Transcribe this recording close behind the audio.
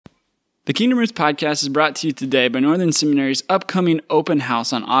The Kingdom Roots podcast is brought to you today by Northern Seminary's upcoming open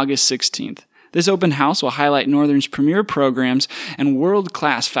house on August 16th. This open house will highlight Northern's premier programs and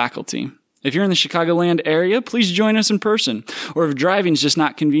world-class faculty. If you're in the Chicagoland area, please join us in person. Or if driving's just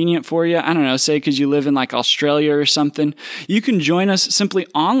not convenient for you, I don't know, say because you live in like Australia or something, you can join us simply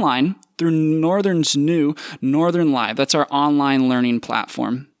online through Northern's new Northern Live. That's our online learning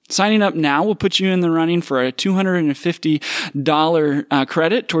platform. Signing up now will put you in the running for a $250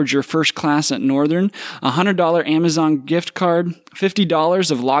 credit towards your first class at Northern, a $100 Amazon gift card,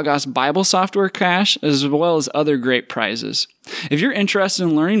 $50 of Logos Bible software cash, as well as other great prizes. If you're interested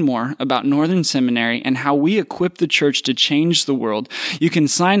in learning more about Northern Seminary and how we equip the church to change the world, you can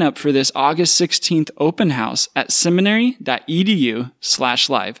sign up for this August 16th open house at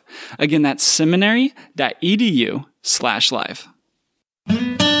seminary.edu/live. Again, that's seminary.edu/live.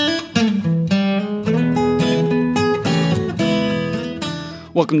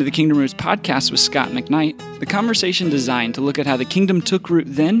 Welcome to the Kingdom Roots podcast with Scott McKnight, the conversation designed to look at how the kingdom took root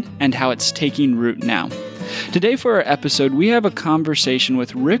then and how it's taking root now. Today for our episode, we have a conversation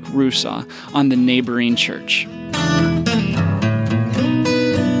with Rick Rusaw on the neighboring church.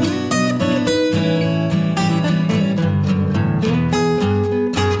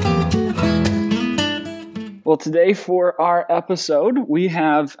 Well, today for our episode, we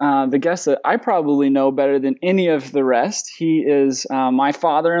have the guest that I probably know better than any of the rest. He is my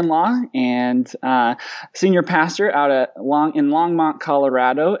father-in-law and senior pastor out in Longmont,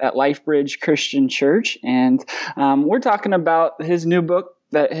 Colorado at LifeBridge Christian Church. And we're talking about his new book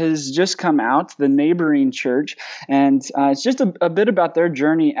that has just come out, The Neighboring Church. And it's just a bit about their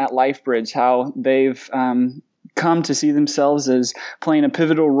journey at LifeBridge, how they've come to see themselves as playing a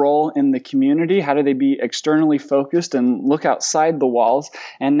pivotal role in the community. How do they be externally focused and look outside the walls?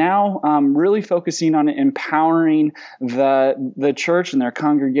 And now really focusing on empowering the church and their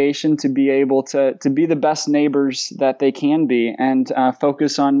congregation to be able to be the best neighbors that they can be, and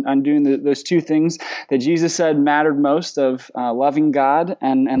focus on doing those two things that Jesus said mattered most, of loving God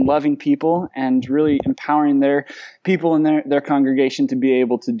and loving people, and really empowering their people and their congregation to be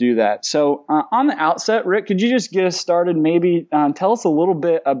able to do that. So on the outset, Rick, could you just get us started? Maybe tell us a little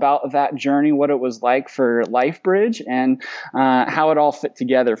bit about that journey, what it was like for LifeBridge, and how it all fit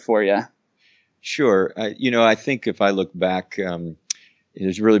together for you. Sure. I think if I look back,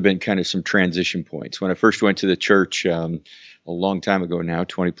 there's really been kind of some transition points. When I first went to the church a long time ago now,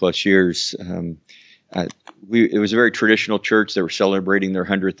 20 plus years, it was a very traditional church. They were celebrating their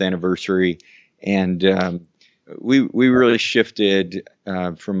 100th anniversary, and we really shifted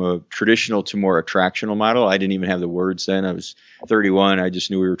from a traditional to more attractional model. I didn't even have the words then. I was 31. I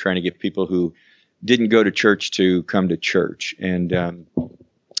just knew we were trying to get people who didn't go to church to come to church. And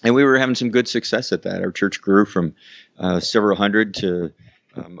we were having some good success at that. Our church grew from several hundred to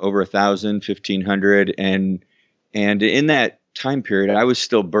over 1,000, 1,500. And in that time period, I was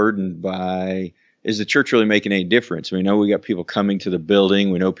still burdened by, is the church really making any difference? We know we got people coming to the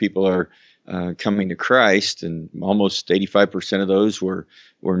building. We know people are coming to Christ, and almost 85% of those were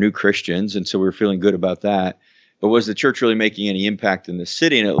new Christians, and so we were feeling good about that. But was the church really making any impact in the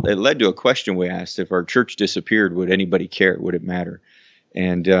city? And it led to a question we asked: if our church disappeared, would anybody care? Would it matter?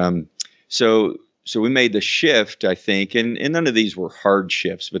 And so we made the shift, I think, and none of these were hard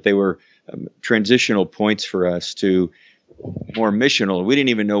shifts, but they were transitional points for us to more missional. We didn't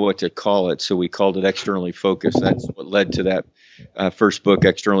even know what to call it, so we called it Externally Focused. That's what led to that first book,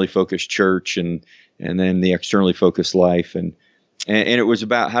 Externally Focused Church, and then the Externally Focused Life. And it was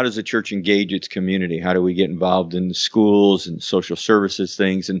about, how does the church engage its community? How do we get involved in the schools and social services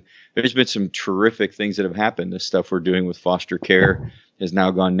things? And there's been some terrific things that have happened. The stuff we're doing with foster care has now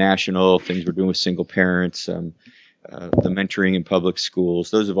gone national. Things we're doing with single parents, the mentoring in public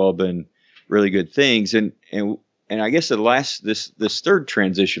schools, those have all been really good things. And I guess this third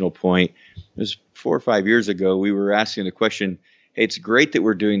transitional point was 4 or 5 years ago. We were asking the question, hey, it's great that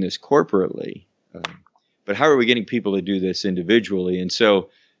we're doing this corporately, but how are we getting people to do this individually? And so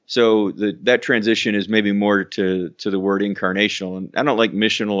that transition is maybe more to the word incarnational. And I don't like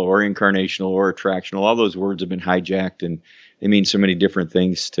missional or incarnational or attractional. All those words have been hijacked, and they mean so many different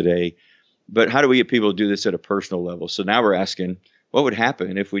things today. But how do we get people to do this at a personal level? So now we're asking, what would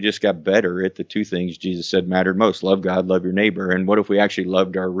happen if we just got better at the two things Jesus said mattered most: love God, love your neighbor? And what if we actually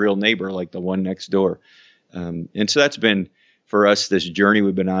loved our real neighbor, like the one next door? And so that's been, for us, this journey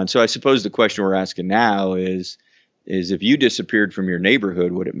we've been on. So I suppose the question we're asking now is if you disappeared from your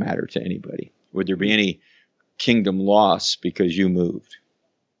neighborhood, would it matter to anybody? Would there be any kingdom loss because you moved?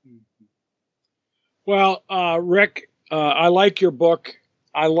 Well, Rick, I like your book.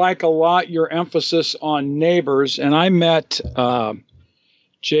 I like a lot your emphasis on neighbors. And I met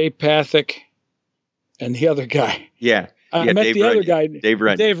Jay Pathak, and the other guy. Yeah. I met Dave the other Runyon. guy,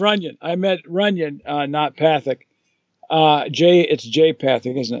 Dave Runyon. I met Runyon, not Pathak. It's Jay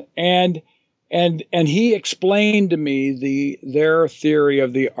Pathak, isn't it? And he explained to me their theory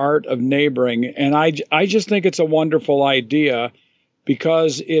of the art of neighboring, and I just think it's a wonderful idea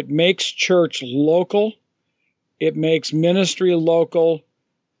because it makes church local, it makes ministry local,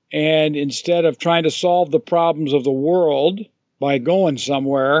 and instead of trying to solve the problems of the world by going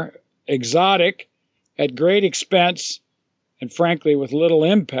somewhere exotic at great expense and frankly with little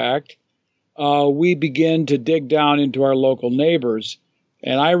impact, we begin to dig down into our local neighbors.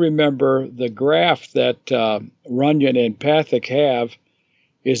 And I remember the graph that Runyon and Pathak have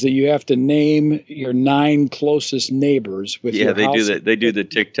is that you have to name your 9 closest neighbors with your they house. do that. They do the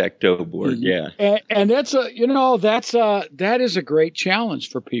tic-tac-toe board. Mm-hmm. Yeah. And that's that is a great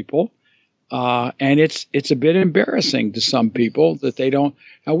challenge for people. And it's a bit embarrassing to some people that they don't.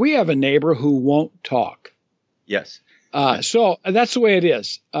 Now we have a neighbor who won't talk. Yes. So that's the way it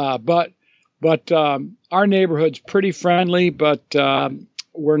is. But our neighborhood's pretty friendly, but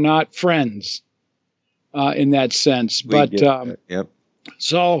we're not friends in that sense. Yep.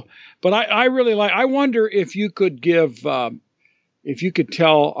 So, but I really like. I wonder if you could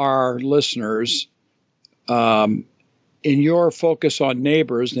tell our listeners, in your focus on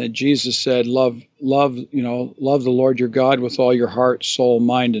neighbors, that Jesus said, love the Lord your God with all your heart, soul,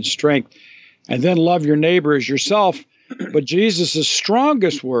 mind, and strength, and then love your neighbor as yourself. But Jesus'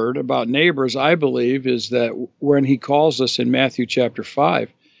 strongest word about neighbors, I believe, is that when he calls us in Matthew chapter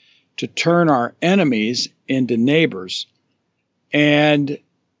 5 to turn our enemies into neighbors. And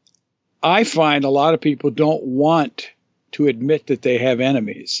I find a lot of people don't want to admit that they have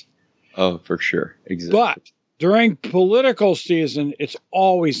enemies. Oh, for sure. Exactly. But during political season, it's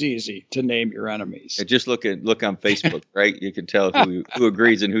always easy to name your enemies. And just look on Facebook, right? You can tell who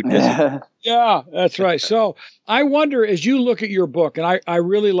agrees and who doesn't. Yeah, that's right. So I wonder, as you look at your book, and I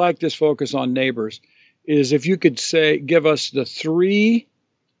really like this focus on neighbors, is if you could give us the 3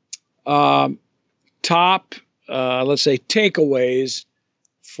 top, let's say, takeaways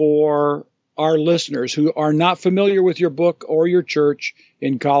for our listeners who are not familiar with your book or your church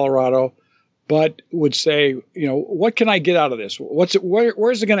in Colorado, but would say, what can I get out of this? Where's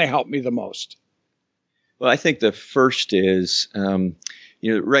it going to help me the most? Well, I think the first is,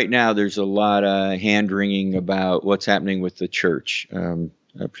 right now there's a lot of hand-wringing about what's happening with the church,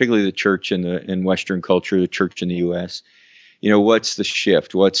 particularly the church in Western culture, the church in the U.S. What's the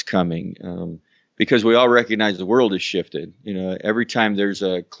shift? What's coming? Because we all recognize the world has shifted. Every time there's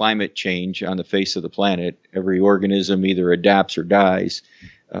a climate change on the face of the planet, every organism either adapts or dies.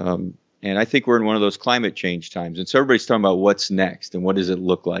 And I think we're in one of those climate change times. And so everybody's talking about what's next and what does it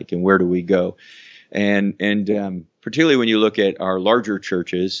look like and where do we go? And particularly when you look at our larger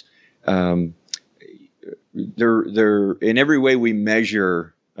churches, they're in every way we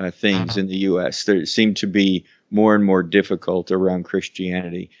measure things in the U.S. They seem to be more and more difficult around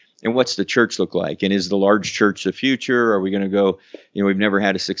Christianity. And what's the church look like? And is the large church the future? Are we going to go, we've never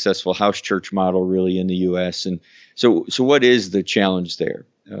had a successful house church model really in the U.S. And so what is the challenge there?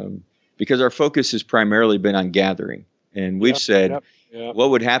 Because our focus has primarily been on gathering. And we've said, what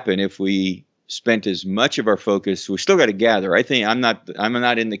would happen if we spent as much of our focus? We still got to gather. I think I'm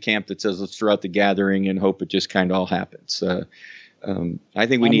not in the camp that says let's throw out the gathering and hope it just kind of all happens. I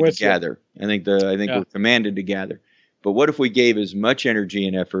think we need to gather. I think we're commanded to gather. But what if we gave as much energy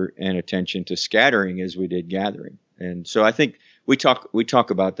and effort and attention to scattering as we did gathering? And so I think we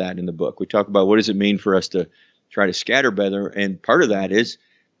talk about that in the book. We talk about what does it mean for us to try to scatter better, and part of that is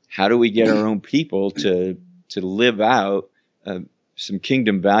how do we get our own people to live out some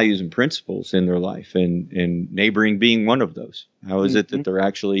kingdom values and principles in their life, and neighboring being one of those. How is it that they're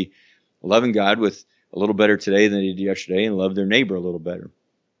actually loving God with a little better today than they did yesterday, and love their neighbor a little better?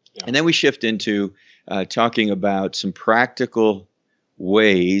 Yeah. And then we shift into talking about some practical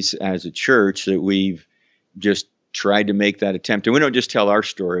ways as a church that we've just tried to make that attempt. And we don't just tell our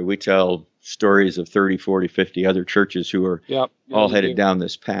story. We tell stories of 30, 40, 50 other churches who are all headed down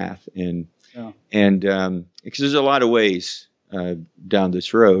this path. And because there's a lot of ways down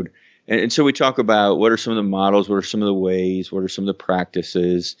this road. And so we talk about what are some of the models, what are some of the ways, what are some of the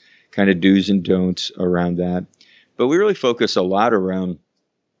practices, kind of do's and don'ts around that. But we really focus a lot around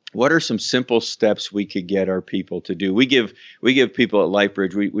what are some simple steps we could get our people to do. We give people at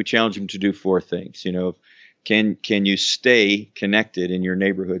LifeBridge, we challenge them to do 4 things. Can you stay connected in your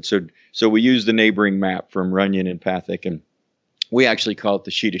neighborhood? So we use the neighboring map from Runyon and Pathak, and we actually call it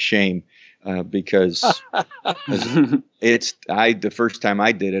the sheet of shame because the first time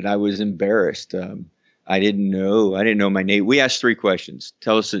I did it, I was embarrassed. I didn't know my name. We asked 3 questions.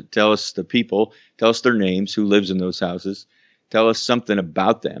 Tell us the people, tell us their names, who lives in those houses, tell us something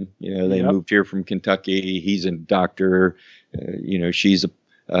about them. They moved here from Kentucky. He's a doctor. She's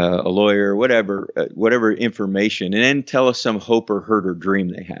a lawyer, whatever information, and then tell us some hope or hurt or dream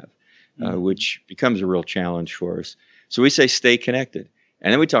they have, which becomes a real challenge for us. So we say, stay connected.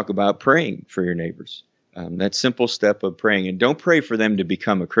 And then we talk about praying for your neighbors. That simple step of praying, and don't pray for them to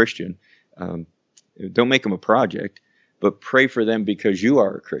become a Christian. Don't make them a project, but pray for them because you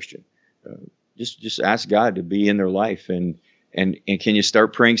are a Christian. Just ask God to be in their life, and can you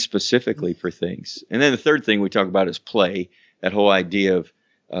start praying specifically for things? And then the third thing we talk about is play. That whole idea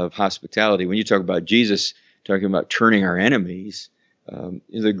of hospitality. When you talk about Jesus talking about turning our enemies,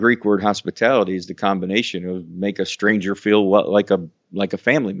 the Greek word hospitality is the combination of make a stranger feel like a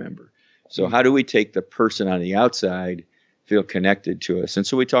family member. So how do we take the person on the outside feel connected to us? And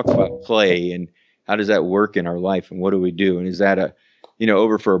so we talk about play and how does that work in our life, and what do we do? And is that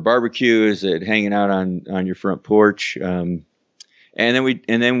over for a barbecue? Is it hanging out on your front porch? And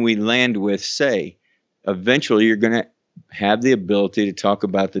then we land with, say, eventually you're going to have the ability to talk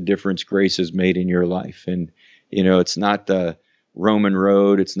about the difference grace has made in your life. And it's not the Roman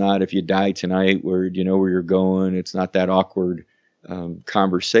road. It's not if you die tonight where you know where you're going. It's not that awkward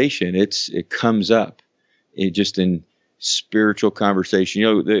conversation. It comes up. It just in spiritual conversation.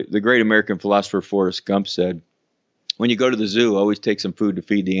 The great American philosopher Forrest Gump said, when you go to the zoo, always take some food to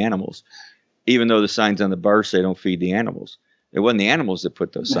feed the animals, even though the signs on the bar say don't feed the animals. It wasn't the animals that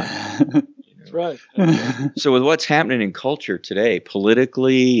put those signs. That's right. So with what's happening in culture today,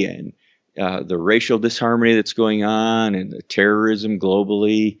 politically, and the racial disharmony that's going on, and the terrorism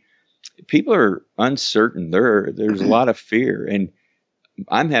globally, people are uncertain. There's a lot of fear. And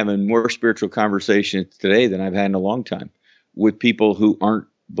I'm having more spiritual conversations today than I've had in a long time with people who aren't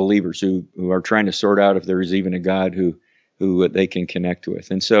believers, who are trying to sort out if there is even a God who they can connect with.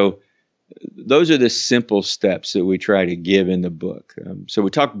 And so those are the simple steps that we try to give in the book. So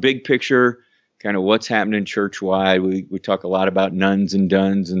we talk big picture, kind of what's happening church-wide. We talk a lot about nuns and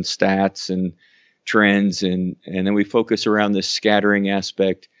duns and stats and trends, and then we focus around this scattering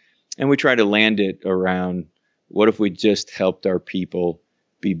aspect, and we try to land it around what if we just helped our people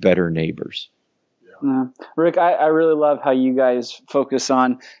be better neighbors. Rick, I really love how you guys focus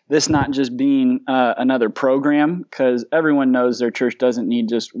on this not just being another program, because everyone knows their church doesn't need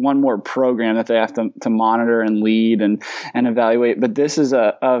just one more program that they have to monitor and lead and evaluate, but this is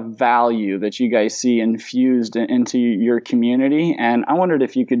a value that you guys see infused into your community. And I wondered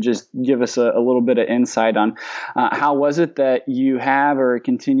if you could just give us a little bit of insight on how was it that you have or are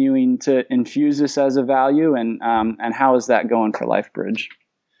continuing to infuse this as a value, and how is that going for LifeBridge?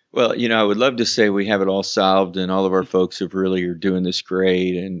 Well, I would love to say we have it all solved and all of our folks have really are doing this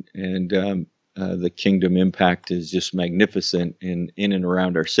great, and the kingdom impact is just magnificent in and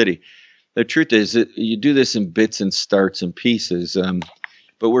around our city. The truth is that you do this in bits and starts and pieces,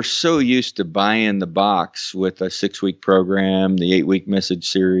 but we're so used to buying the box with a 6-week program, the 8-week message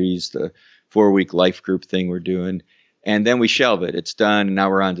series, the 4-week life group thing we're doing, and then we shelve it. It's done, and now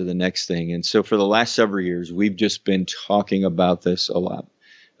we're on to the next thing. And so for the last several years, we've just been talking about this a lot.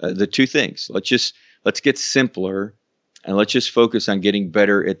 The 2 things. Let's get simpler, and let's just focus on getting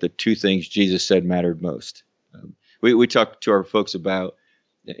better at the 2 things Jesus said mattered most. We talked to our folks about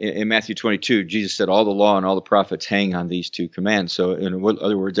in Matthew 22. Jesus said all the law and all the prophets hang on these 2 commands. So in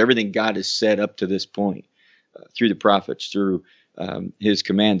other words, everything God has said up to this point through the prophets, through His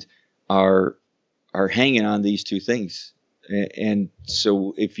commands, are hanging on these 2 things. And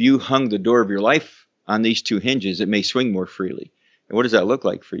so if you hung the door of your life on these 2 hinges, it may swing more freely. And what does that look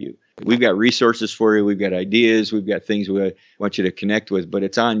like for you? We've got resources for you. We've got ideas. We've got things we want you to connect with, but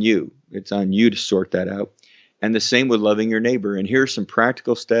it's on you. It's on you to sort that out. And the same with loving your neighbor. And here are some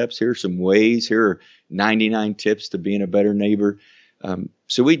practical steps. Here are some ways. Here are 99 tips to being a better neighbor.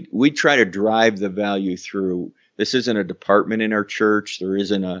 So we try to drive the value through. This isn't a department in our church. There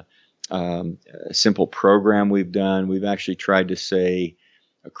isn't a simple program we've done. We've actually tried to say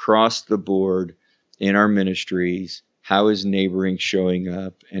across the board in our ministries, how is neighboring showing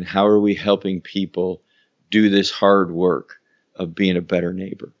up, and how are we helping people do this hard work of being a better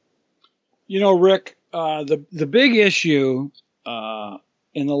neighbor? Rick, the big issue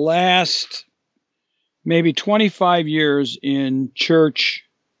in the last maybe 25 years in church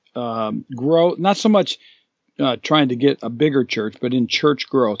growth, not so much trying to get a bigger church, but in church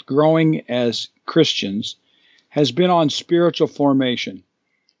growth, growing as Christians, has been on spiritual formation.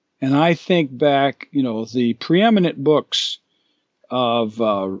 And I think back, the preeminent books of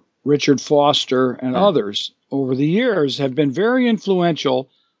Richard Foster and others over the years have been very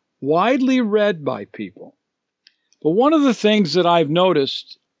influential widely read by people. But one of the things that I've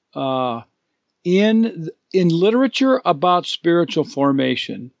noticed in literature about spiritual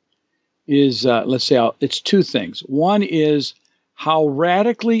formation is, let's say, it's two things. One is how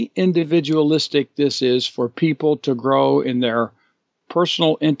radically individualistic this is for people to grow in their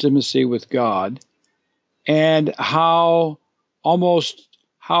personal intimacy with God, and how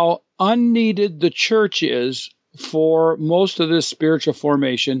unneeded the church is for most of this spiritual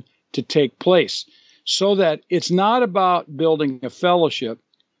formation to take place, so that it's not about building a fellowship,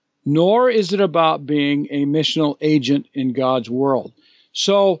 nor is it about being a missional agent in God's world.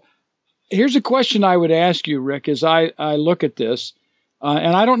 So here's a question I would ask you, Rick, as I look at this,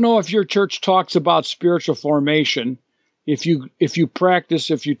 and I don't know if your church talks about spiritual formation, if you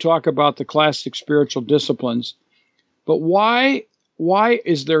talk about the classic spiritual disciplines, but why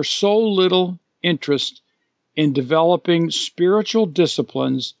is there so little interest in developing spiritual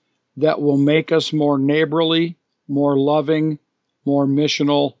disciplines that will make us more neighborly, more loving, more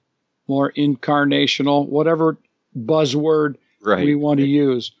missional, more incarnational, whatever buzzword we want to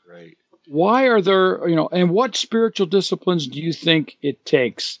use? Right. Why are there, and what spiritual disciplines do you think it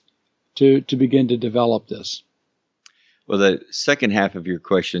takes to begin to develop this? Well, the second half of your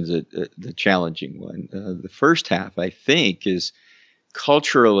question is the challenging one. The first half, I think, is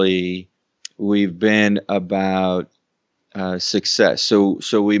culturally we've been about success. So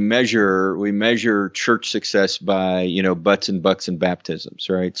we measure church success by butts and bucks and baptisms,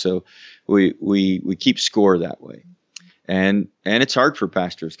 right? So we keep score that way, and it's hard for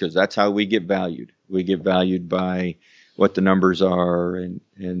pastors because that's how we get valued. We get valued by what the numbers are,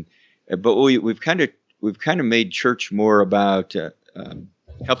 but we've kind of made church more about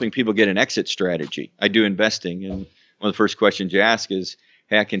helping people get an exit strategy. I do investing, and one of the first questions you ask is,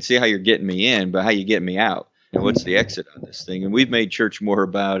 "Hey, I can see how you're getting me in, but how you get me out? And what's the exit on this thing?" And we've made church more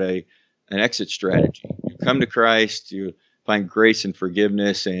about an exit strategy. You come to Christ, you find grace and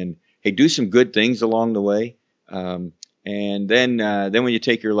forgiveness, and hey, do some good things along the way. And then when you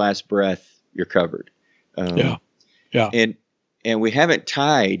take your last breath, you're covered. Yeah. And we haven't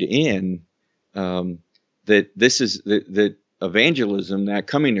tied in that this is that evangelism, that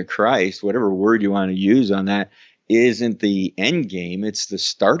coming to Christ, whatever word you want to use on that, isn't the end game. It's the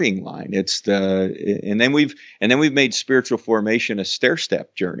starting line. And then we've made spiritual formation a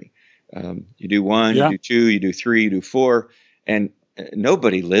stair-step journey. You do one, you do two, you do three, you do four, and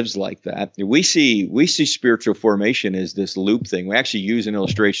nobody lives like that. We see spiritual formation as this loop thing. We actually use an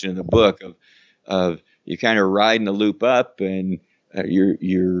illustration in the book of you kind of riding the loop up, and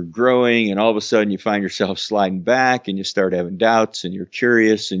you're growing, and all of a sudden you find yourself sliding back, and you start having doubts, and you're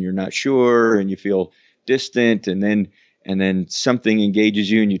curious, and you're not sure, and you feel distant, and then something engages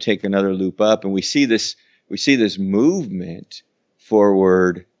you, and you take another loop up, and we see this movement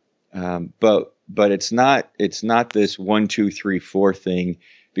forward, but it's not this 1, 2, 3, 4 thing,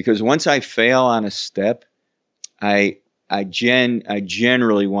 because once I fail on a step, I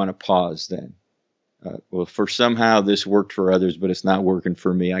generally want to pause then. Well, for somehow this worked for others, but it's not working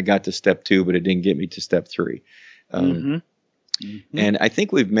for me. I got to step 2, but it didn't get me to step 3. And I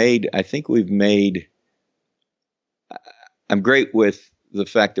think we've made. I'm great with the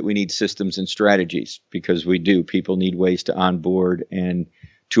fact that we need systems and strategies, because we do. People need ways to onboard and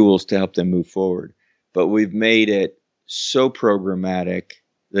tools to help them move forward. But we've made it so programmatic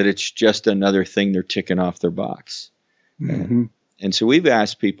that it's just another thing they're ticking off their box. And so we've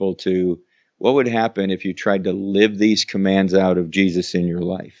asked people what would happen if you tried to live these commands out of Jesus in your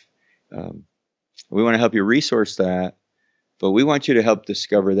life? We want to help you resource that, but we want you to help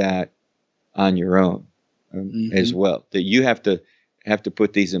discover that on your own as well. That you have to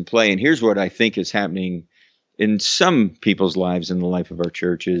put these in play. And here's what I think is happening in some people's lives in the life of our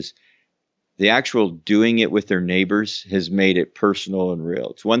church is the actual doing it with their neighbors has made it personal and real.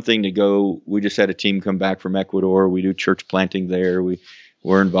 It's one thing to go. We just had a team come back from Ecuador. We do church planting there.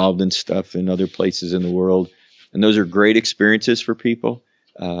 We're involved in stuff in other places in the world. And those are great experiences for people.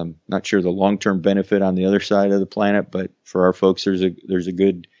 Not sure the long-term benefit on the other side of the planet, but for our folks, there's a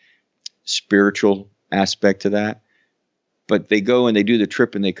good spiritual aspect to that. But they go and they do the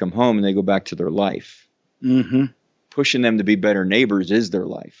trip and they come home and they go back to their life. Pushing them to be better neighbors is their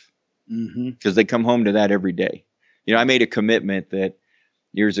life, because they come home to that every day. I made a commitment that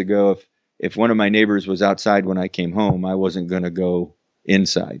years ago, if one of my neighbors was outside when I came home, I wasn't going to go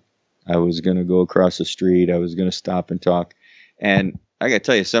inside. I was going to go across the street. I was going to stop and talk. And I got to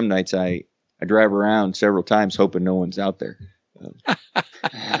tell you, some nights I drive around several times hoping no one's out there.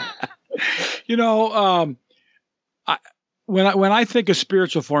 When I think of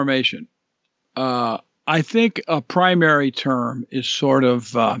spiritual formation, I think a primary term is sort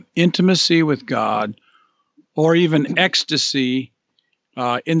of intimacy with God, or even ecstasy.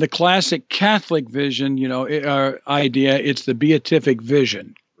 In the classic Catholic vision, idea, it's the beatific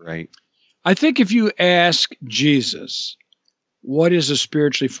vision. Right. I think if you ask Jesus, what is a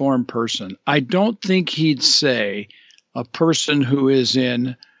spiritually formed person? I don't think he'd say a person who is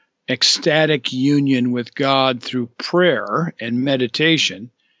in ecstatic union with God through prayer and meditation.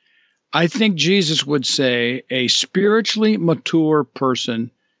 I think Jesus would say a spiritually mature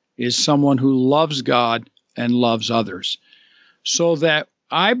person is someone who loves God and loves others. So that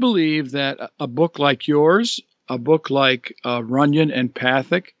I believe that a book like yours, a book like Runyon and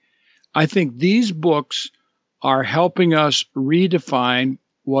Pathak, I think these books are helping us redefine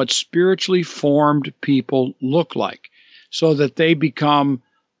what spiritually formed people look like, so that they become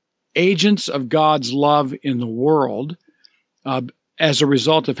agents of God's love in the world as a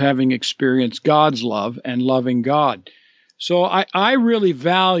result of having experienced God's love and loving God. So I really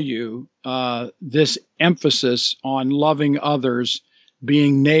value this emphasis on loving others,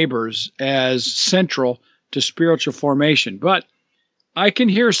 being neighbors, as central to spiritual formation. But I can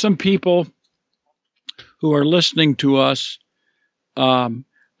hear some people who are listening to us.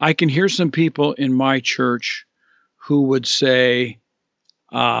 I can hear some people in my church who would say,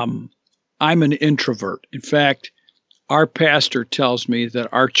 I'm an introvert. In fact, our pastor tells me that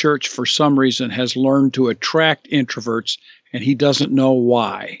our church, for some reason, has learned to attract introverts, and he doesn't know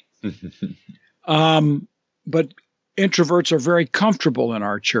why. But introverts are very comfortable in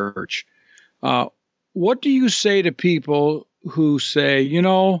our church. What do you say to people who say,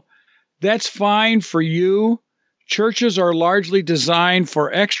 that's fine for you? Churches are largely designed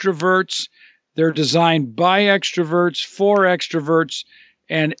for extroverts. They're designed by extroverts, for extroverts.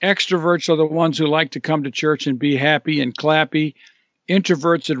 And extroverts are the ones who like to come to church and be happy and clappy.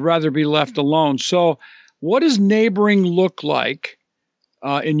 Introverts would rather be left alone. So what does neighboring look like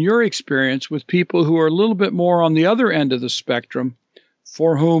in your experience with people who are a little bit more on the other end of the spectrum,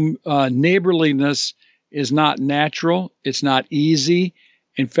 for whom neighborliness is not natural, it's not easy.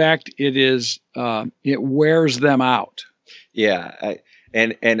 In fact, it wears them out. Yeah.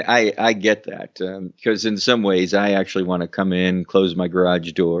 I get that because in some ways I actually want to come in, close my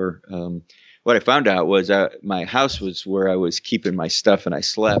garage door. What I found out was my house was where I was keeping my stuff and I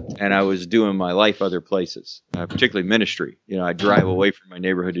slept, and I was doing my life other places, particularly ministry. I drive away from my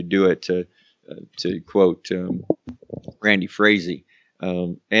neighborhood to do it, to quote Randy Frazee.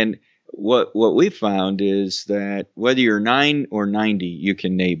 And what we found is that whether you're 9 or 90, you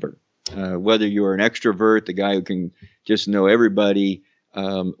can neighbor. Whether you're an extrovert, the guy who can just know everybody,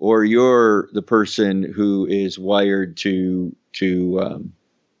 or you're the person who is wired to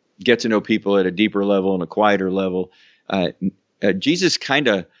get to know people at a deeper level and a quieter level. Jesus kind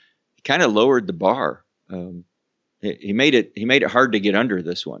of lowered the bar. He made it hard to get under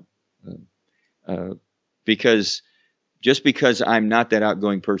this one, because I'm not that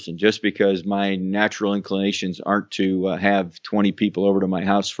outgoing person, just because my natural inclinations aren't to have 20 people over to my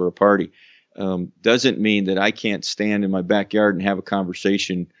house for a party, doesn't mean that I can't stand in my backyard and have a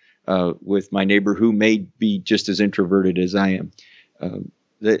conversation with my neighbor who may be just as introverted as I am.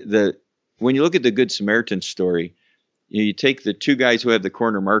 When you look at the Good Samaritan story, you take the two guys who have the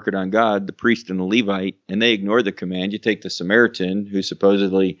corner market on God, the priest and the Levite, and they ignore the command. You take the Samaritan, who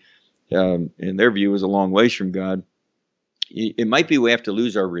supposedly, in their view, was a long ways from God. It might be we have to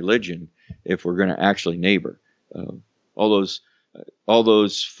lose our religion if we're going to actually neighbor. All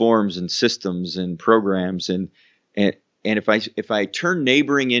those forms and systems and programs, and if I turn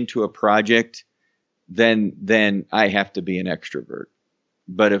neighboring into a project, then I have to be an extrovert.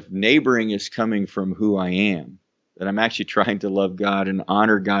 But if neighboring is coming from who I am, that I'm actually trying to love God and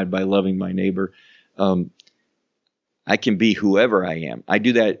honor God by loving my neighbor, I can be whoever I am. I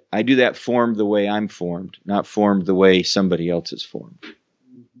do that formed the way I'm formed, not formed the way somebody else is formed.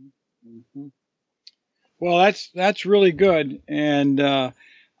 Mm-hmm. Well, that's really good, and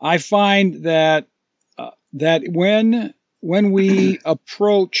I find that when we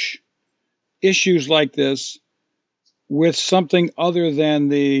approach issues like this with something other than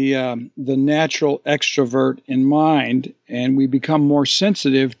the natural extrovert in mind, and we become more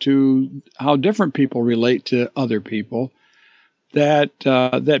sensitive to how different people relate to other people,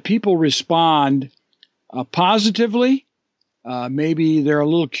 that people respond positively. Maybe they're a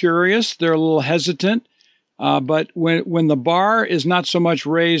little curious, they're a little hesitant, but when the bar is not so much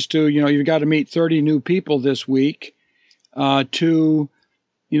raised to, you've got to meet 30 new people this week, to,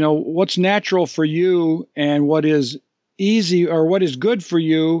 what's natural for you and what is easy, or what is good for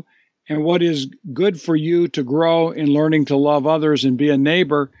you and what is good for you to grow in learning to love others and be a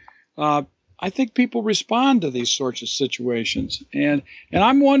neighbor. I think people respond to these sorts of situations, and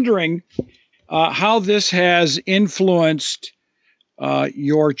I'm wondering how this has influenced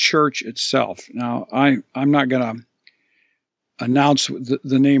your church itself. Now, I'm not going to announce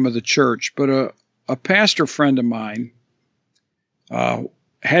the name of the church, but a pastor friend of mine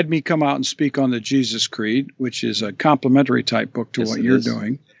had me come out and speak on the Jesus Creed, which is a complimentary type book to what you're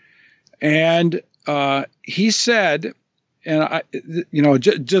doing. And he said, and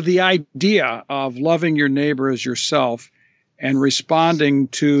the idea of loving your neighbor as yourself and responding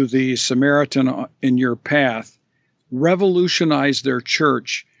to the Samaritan in your path revolutionized their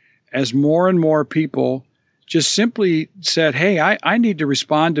church as more and more people just simply said, hey, I need to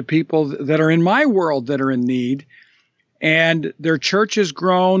respond to people that are in my world that are in need. And their church has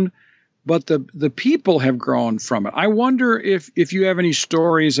grown, but the people have grown from it. I wonder if you have any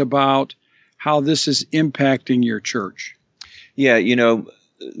stories about how this is impacting your church. Yeah,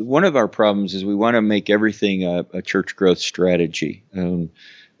 one of our problems is we want to make everything a church growth strategy.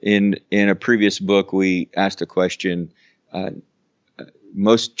 In a previous book, we asked a question.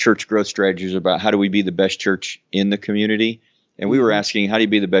 Most church growth strategies are about how do we be the best church in the community, and we were asking how do you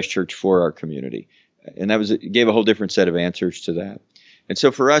be the best church for our community, and it gave a whole different set of answers to that. And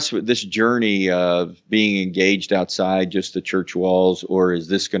so for us, with this journey of being engaged outside just the church walls, or is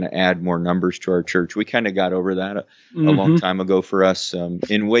this going to add more numbers to our church, we kind of got over that a long time ago for us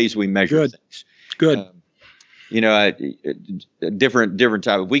in ways we measure things. Good. Different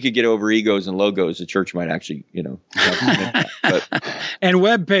type. If we could get over egos and logos, the church might actually, and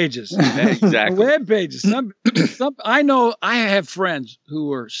web pages. Exactly. Web pages. I know I have friends who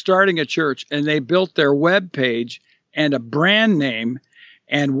were starting a church and they built their web page and a brand name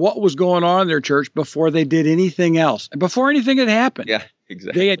and what was going on in their church before they did anything else, and before anything had happened. Yeah,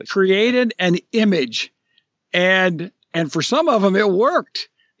 exactly. They had created an image, and for some of them it worked.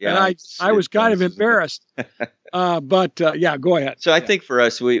 Yeah, and I was kind of embarrassed. But go ahead. So I think for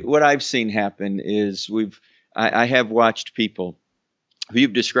us, what I've seen happen is I have watched people who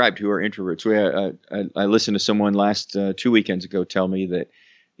you've described who are introverts. I listened to someone last 2 weekends ago tell me that,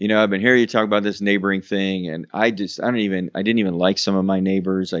 I've been hearing you talk about this neighboring thing, and I didn't even like some of my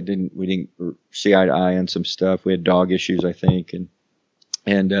neighbors. We didn't see eye to eye on some stuff. We had dog issues, I think,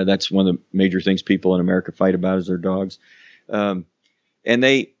 and that's one of the major things people in America fight about is their dogs. And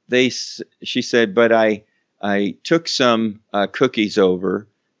she said, but I took some cookies over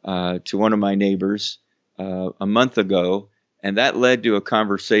to one of my neighbors a month ago, and that led to a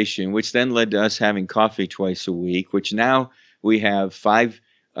conversation, which then led to us having coffee twice a week, which now we have 5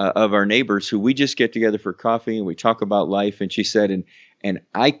 of our neighbors who we just get together for coffee and we talk about life. And she said, and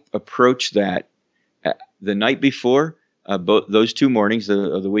I approached that the night before, both those 2 mornings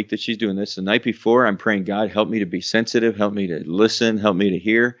of the week that she's doing this, the night before, I'm praying, God, help me to be sensitive, help me to listen, help me to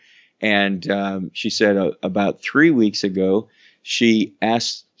hear. And she said about 3 weeks ago, she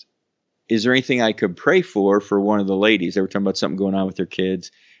asked, is there anything I could pray for one of the ladies? They were talking about something going on with their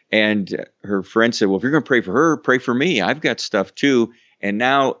kids. And her friend said, well, if you're going to pray for her, pray for me. I've got stuff too. And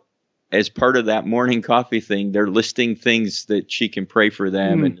now, as part of that morning coffee thing, they're listing things that she can pray for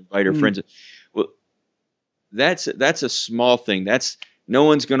them and invite her friends. Well, that's a small thing. No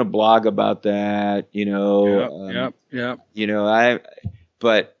one's going to blog about that,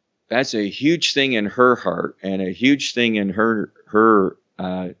 but that's a huge thing in her heart and a huge thing in her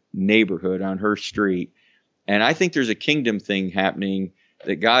neighborhood on her street. And I think there's a kingdom thing happening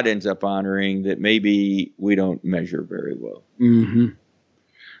that God ends up honoring that maybe we don't measure very well. Mm-hmm.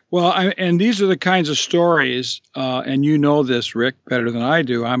 Well, and these are the kinds of stories, and you know this, Rick, better than I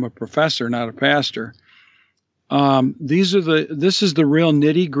do. I'm a professor, not a pastor. This is the real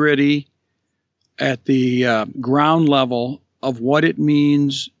nitty-gritty at the ground level of what it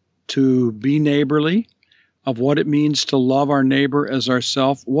means to be neighborly, of what it means to love our neighbor as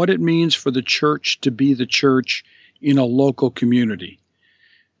ourselves, what it means for the church to be the church in a local community.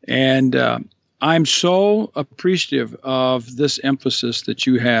 And I'm so appreciative of this emphasis that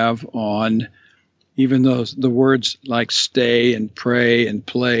you have on even the words like stay and pray and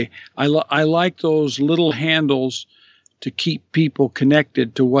play. I like those little handles to keep people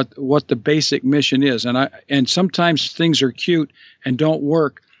connected to what the basic mission is. And sometimes things are cute and don't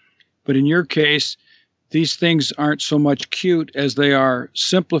work, but in your case, these things aren't so much cute as they are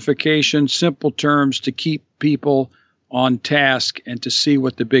simplification, simple terms to keep people on task and to see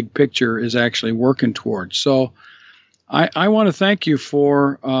what the big picture is actually working towards. So I want to thank you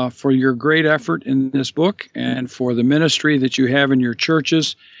for your great effort in this book and for the ministry that you have in your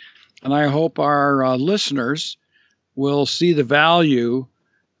churches. And I hope our listeners will see the value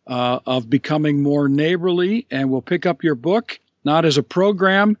of becoming more neighborly and will pick up your book, not as a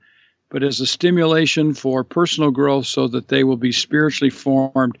program, but as a stimulation for personal growth so that they will be spiritually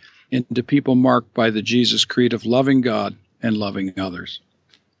formed into people marked by the Jesus creed of loving God and loving others.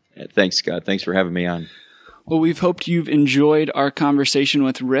 Thanks, Scott. Thanks for having me on. Well, we've hoped you've enjoyed our conversation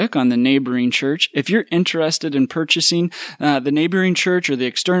with Rick on the Neighboring Church. If you're interested in purchasing the Neighboring Church or the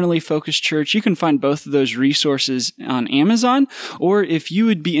Externally Focused Church, you can find both of those resources on Amazon. Or if you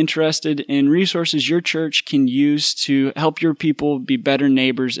would be interested in resources your church can use to help your people be better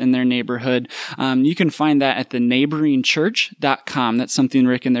neighbors in their neighborhood, you can find that at theneighboringchurch.com. That's something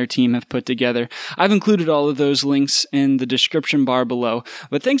Rick and their team have put together. I've included all of those links in the description bar below.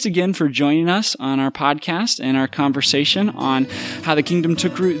 But thanks again for joining us on our podcast and our conversation on how the kingdom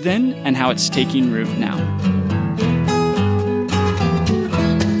took root then and how it's taking root now.